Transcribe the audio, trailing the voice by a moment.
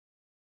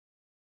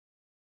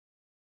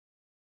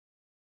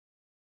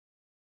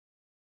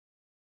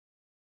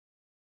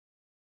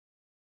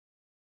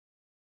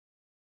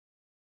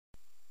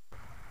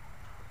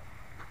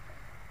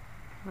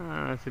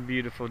It's a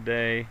beautiful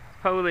day.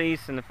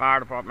 Police and the fire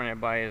department,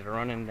 everybody is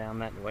running down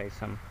that way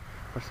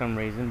for some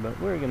reason, but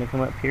we're gonna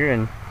come up here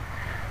and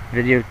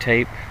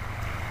videotape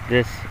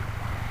this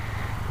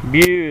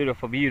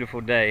beautiful,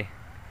 beautiful day.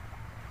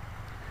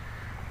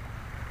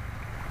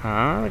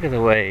 Look at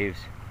the waves.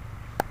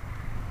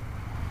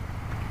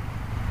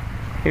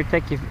 Here,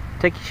 take your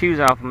shoes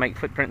off and make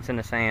footprints in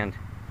the sand,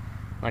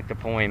 like the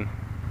poem.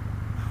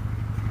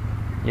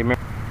 You remember?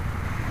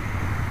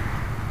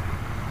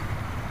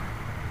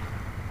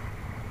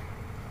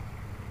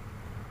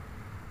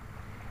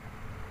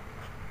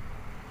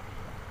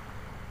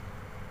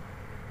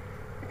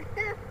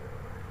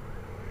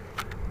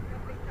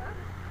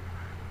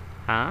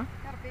 Huh?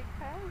 Got a big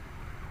toe.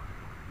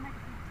 Make a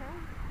big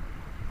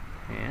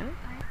toe.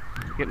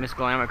 Yeah. Get Miss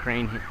Glamour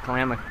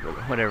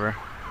whatever.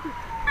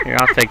 Here,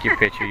 I'll take your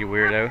picture, you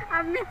weirdo.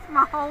 I missed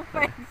my whole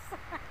face.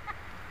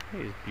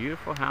 These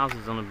beautiful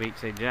houses on the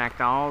beach. They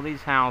jacked all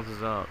these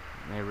houses up.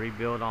 They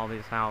rebuilt all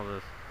these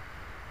houses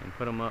and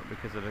put them up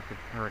because of the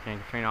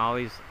Hurricane Katrina. All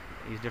these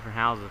different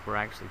houses were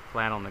actually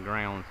flat on the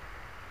ground.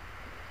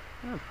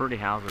 They're pretty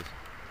houses.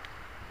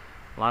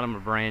 A lot of them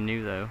are brand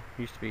new though.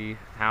 Used to be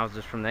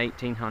houses from the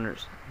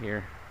 1800s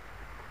here.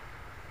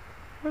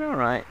 But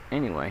alright,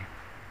 anyway.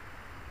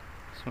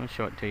 Just want to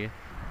show it to you.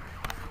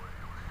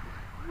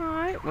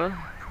 Alright, well,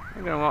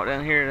 we're going to walk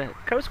down here. The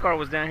Coast Guard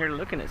was down here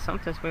looking at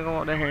something, so we're going to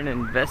walk down here and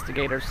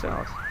investigate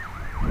ourselves.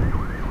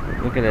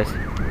 Look at this.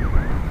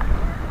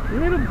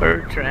 Little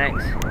bird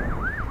tracks.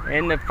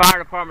 And the fire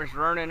department's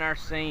running our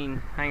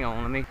scene. Hang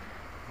on, let me.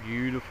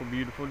 Beautiful,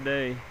 beautiful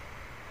day.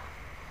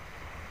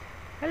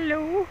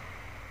 Hello.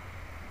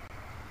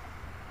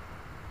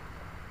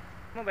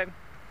 Come on, baby.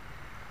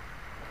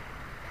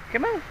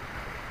 Come on.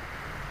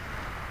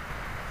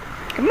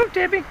 Come on,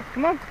 Debbie.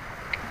 Come on.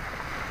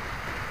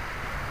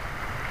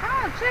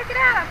 Oh, check it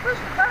out. I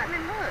pushed the button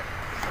and look.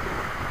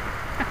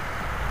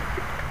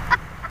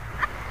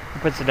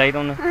 It puts the date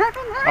on the... I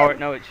don't know. Oh,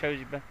 no, it shows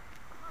you.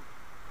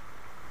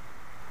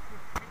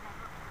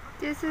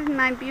 This is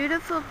my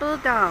beautiful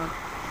bulldog.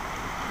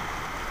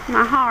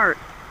 My heart.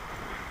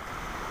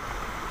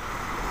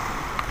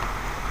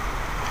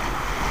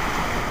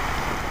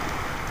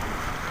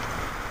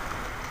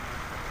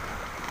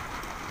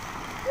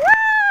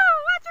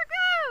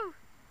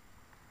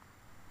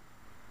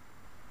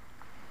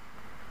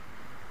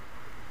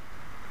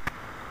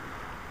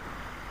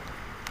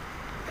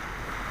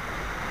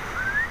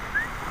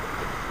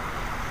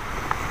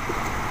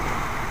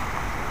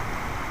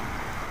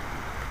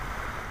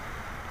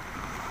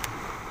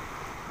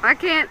 I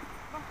can't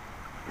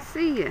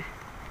see you.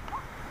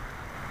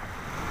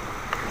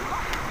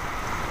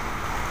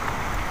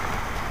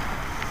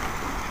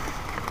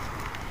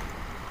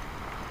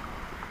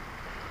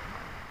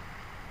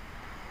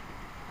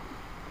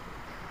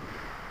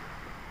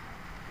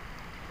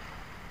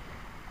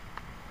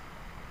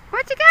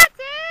 What you got,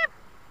 Tim?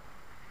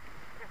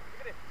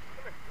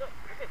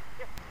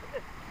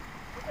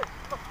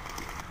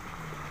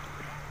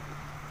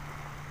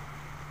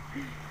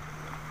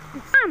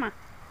 Mama.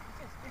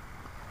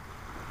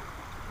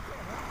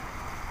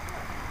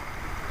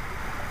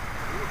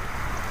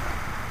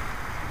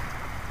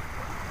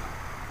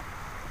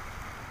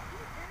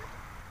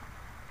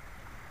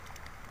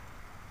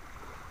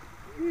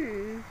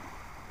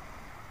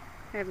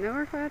 I have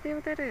no idea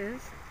what that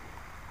is.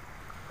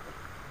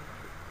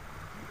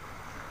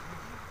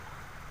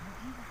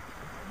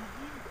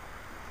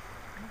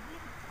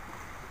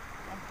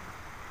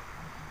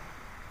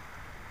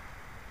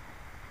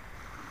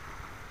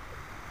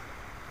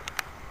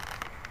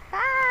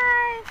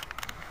 Bye!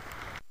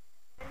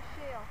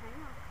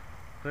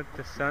 Look,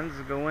 the sun's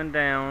going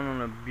down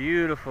on a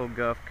beautiful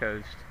Gulf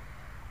Coast.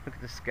 Look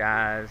at the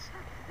skies.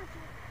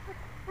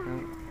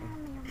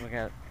 We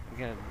got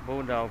a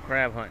bulldog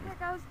crab hunting.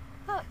 There goes.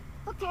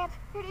 Look, Dad.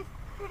 Here it is.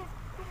 Here it is.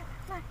 Here it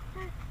is.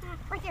 Look.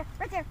 Right there.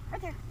 Right there.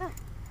 Right there. Look.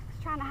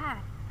 It's trying to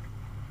hide.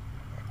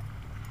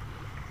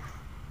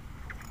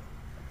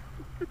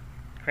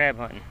 Crab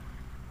hunting.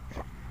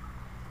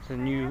 It's a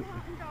new.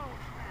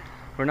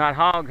 We're not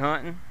hog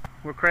hunting.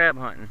 We're crab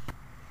hunting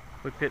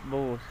with pit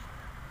bulls.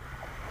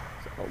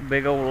 It's a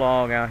big old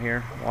log out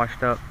here,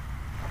 washed up.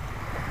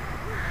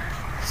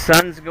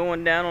 Sun's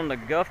going down on the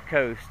Gulf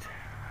Coast.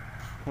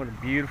 What a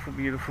beautiful,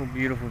 beautiful,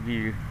 beautiful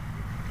view.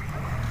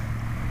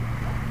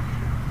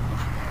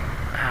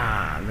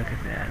 Look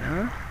at that,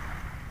 huh?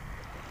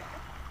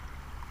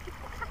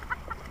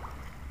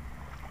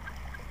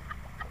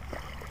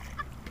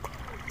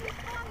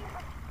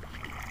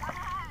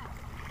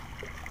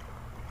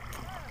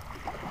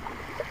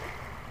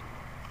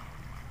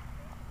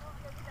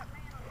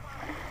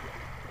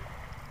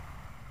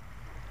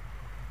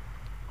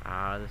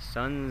 The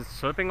sun's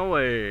slipping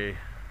away.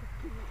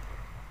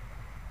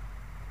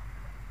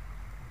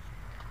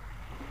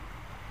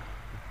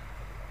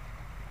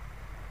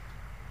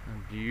 A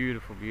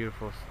beautiful,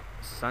 beautiful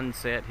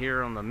sunset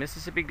here on the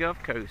Mississippi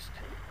Gulf Coast.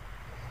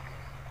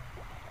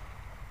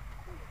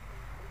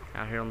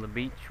 Out here on the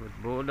beach with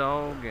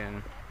Bulldog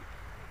and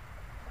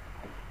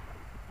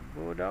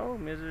Bulldog,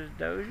 Mrs.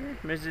 Dozier,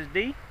 Mrs.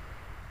 D.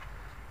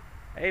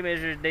 Hey,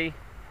 Mrs. D.